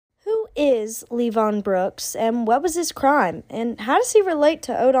is Levon Brooks, and what was his crime? And how does he relate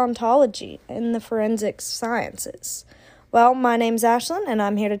to odontology and the forensic sciences? Well, my name's Ashlyn, and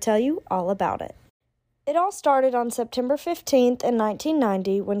I'm here to tell you all about it. It all started on September 15th in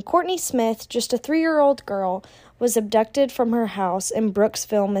 1990 when Courtney Smith, just a 3-year-old girl, was abducted from her house in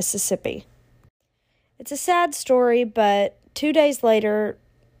Brooksville, Mississippi. It's a sad story, but 2 days later,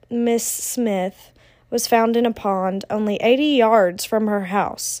 Miss Smith was found in a pond only 80 yards from her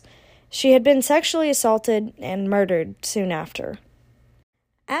house. She had been sexually assaulted and murdered soon after.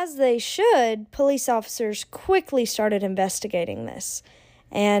 As they should, police officers quickly started investigating this.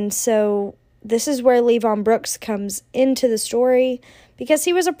 And so this is where Levon Brooks comes into the story because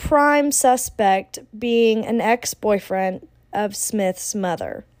he was a prime suspect, being an ex-boyfriend of Smith's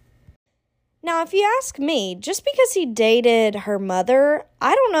mother. Now, if you ask me, just because he dated her mother,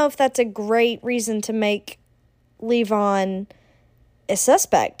 I don't know if that's a great reason to make Levon a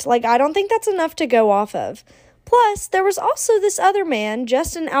suspect. I don't think that's enough to go off of. Plus, there was also this other man,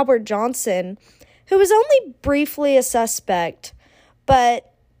 Justin Albert Johnson, who was only briefly a suspect,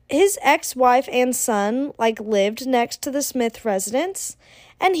 but his ex-wife and son, lived next to the Smith residence,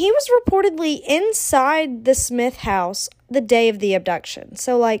 and he was reportedly inside the Smith house the day of the abduction.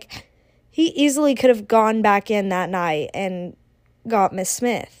 So, he easily could have gone back in that night and got Miss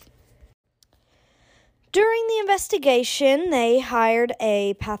Smith. During the investigation, they hired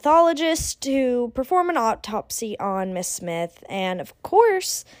a pathologist to perform an autopsy on Miss Smith, and of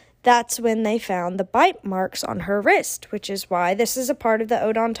course, that's when they found the bite marks on her wrist, which is why this is a part of the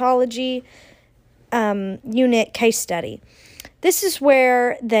odontology unit case study. This is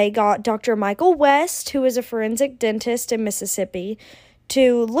where they got Dr. Michael West, who is a forensic dentist in Mississippi,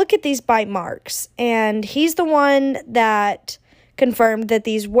 to look at these bite marks, and he's the one that confirmed that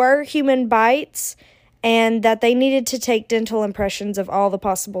these were human bites and that they needed to take dental impressions of all the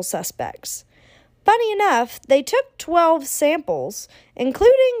possible suspects. Funny enough, they took 12 samples,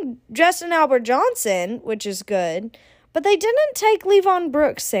 including Justin Albert Johnson, which is good, but they didn't take Levon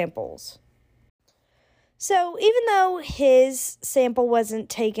Brooks samples. So even though his sample wasn't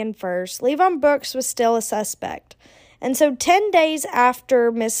taken first, Levon Brooks was still a suspect. And so 10 days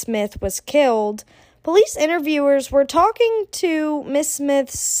after Miss Smith was killed, police interviewers were talking to Miss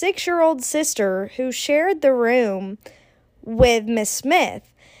Smith's 6-year-old sister who shared the room with Miss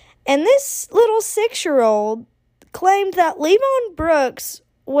Smith. And this little 6-year-old claimed that Levon Brooks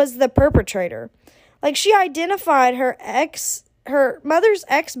was the perpetrator. She identified her mother's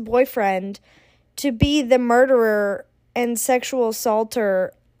ex-boyfriend to be the murderer and sexual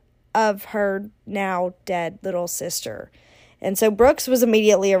assaulter of her now dead little sister. And so Brooks was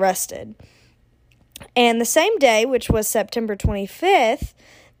immediately arrested. And the same day, which was September 25th,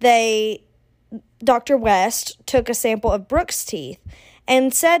 Dr. West took a sample of Brooks' teeth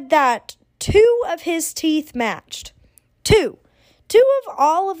and said that 2 of his teeth matched. Two of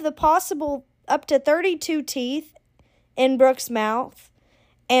all of the possible up to 32 teeth in Brooks' mouth,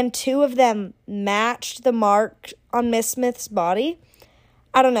 and 2 of them matched the mark on Miss Smith's body.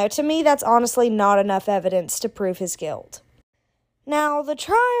 I don't know, to me that's honestly not enough evidence to prove his guilt. Now, the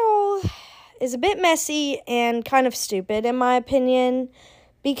trial is a bit messy and kind of stupid in my opinion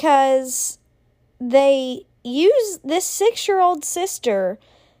because they use this 6-year-old sister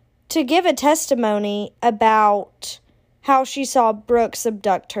to give a testimony about how she saw Brooks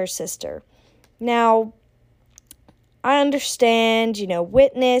abduct her sister. Now, I understand,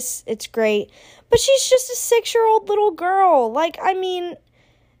 witness, it's great, but she's just a 6-year-old little girl.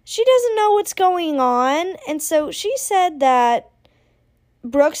 She doesn't know what's going on, and so she said that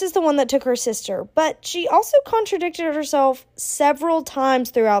Brooks is the one that took her sister, but she also contradicted herself several times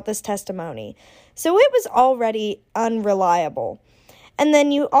throughout this testimony, so it was already unreliable. And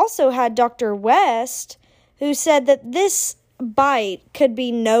then you also had Dr. West, who said that this bite could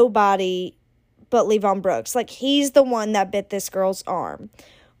be nobody but Levon Brooks. He's the one that bit this girl's arm,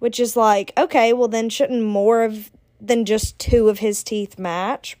 which is okay, well then shouldn't more than just 2 of his teeth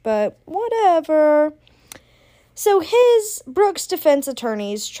match, but whatever. So Brooks' defense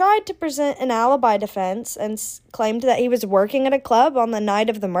attorneys tried to present an alibi defense and claimed that he was working at a club on the night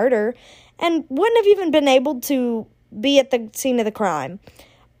of the murder and wouldn't have even been able to be at the scene of the crime.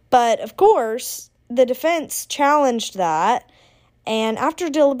 But, of course, the defense challenged that, and after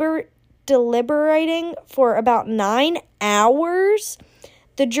deliberating for about 9 hours,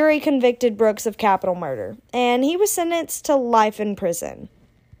 the jury convicted Brooks of capital murder, and he was sentenced to life in prison.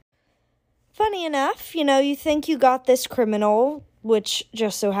 Funny enough, you think you got this criminal, which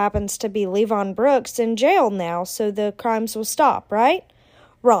just so happens to be Levon Brooks, in jail now, so the crimes will stop, right?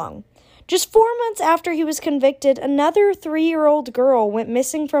 Wrong. Just 4 months after he was convicted, another 3-year-old girl went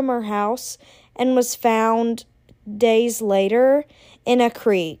missing from her house and was found days later in a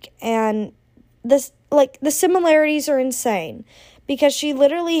creek. And the similarities are insane because she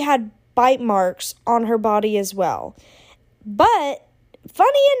literally had bite marks on her body as well. But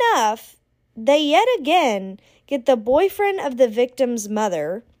funny enough, they yet again get the boyfriend of the victim's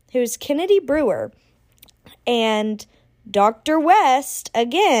mother, who's Kennedy Brewer, and Dr. West,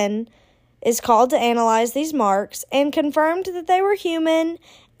 again, is called to analyze these marks and confirmed that they were human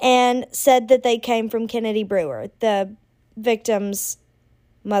and said that they came from Kennedy Brewer, the victim's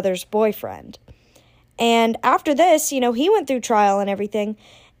mother's boyfriend. And after this, he went through trial and everything.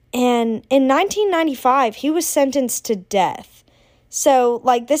 And in 1995, he was sentenced to death. So,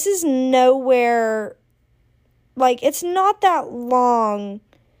 this is nowhere, it's not that long.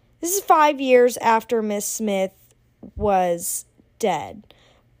 This is 5 years after Miss Smith was dead.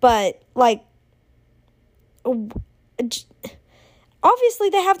 But, obviously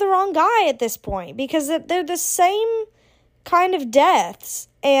they have the wrong guy at this point because they're the same kind of deaths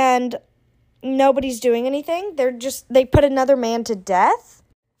and nobody's doing anything. They put another man to death.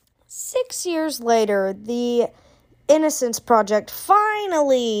 6 years later, the Innocence Project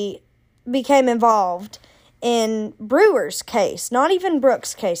finally became involved in Brewer's case, not even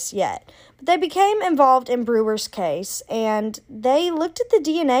Brooks' case yet. But they became involved in Brewer's case, and they looked at the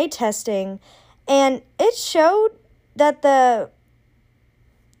DNA testing, and it showed that the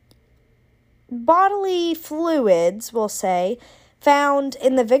bodily fluids, we'll say, found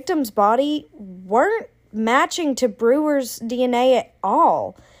in the victim's body weren't matching to Brewer's DNA at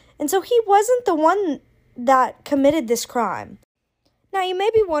all. And so he wasn't the one that committed this crime. Now, you may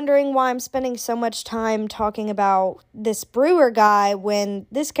be wondering why I'm spending so much time talking about this Brewer guy when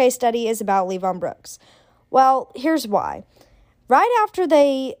this case study is about Levon Brooks. Well, here's why. Right after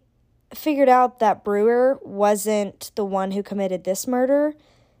they figured out that Brewer wasn't the one who committed this murder,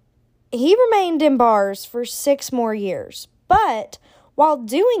 he remained in bars for 6 more years. But while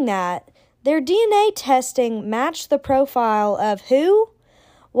doing that, their DNA testing matched the profile of who?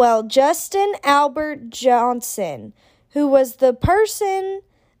 Well, Justin Albert Johnson, who was the person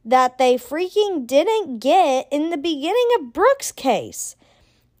that they freaking didn't get in the beginning of Brooks' case.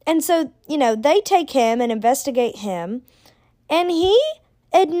 And so, they take him and investigate him, and he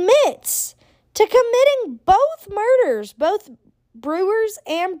admits to committing both murders, both Brewer's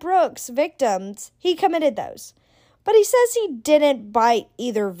and Brooks' victims. He committed those. But he says he didn't bite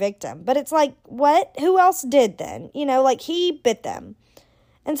either victim. But it's what? Who else did then? He bit them.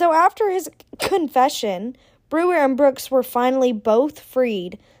 And so after his confession, Brewer and Brooks were finally both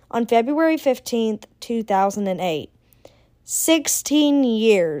freed on February 15th, 2008. 16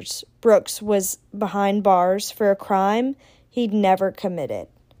 years Brooks was behind bars for a crime he'd never committed.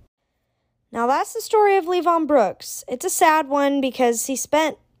 Now that's the story of Levon Brooks. It's a sad one because he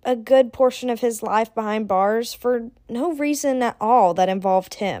spent a good portion of his life behind bars for no reason at all that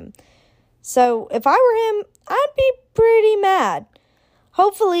involved him. So if I were him, I'd be pretty mad.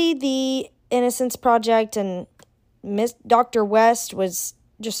 Hopefully the Innocence Project and Dr. West was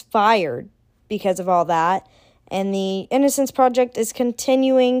just fired because of all that. And the Innocence Project is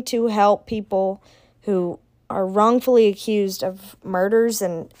continuing to help people who are wrongfully accused of murders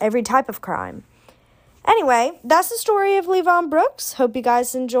and every type of crime. Anyway, that's the story of Levon Brooks. Hope you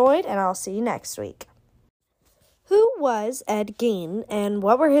guys enjoyed, and I'll see you next week. Who was Ed Gein, and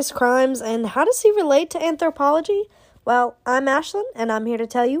what were his crimes, and how does he relate to anthropology? Well, I'm Ashlyn, and I'm here to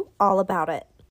tell you all about it.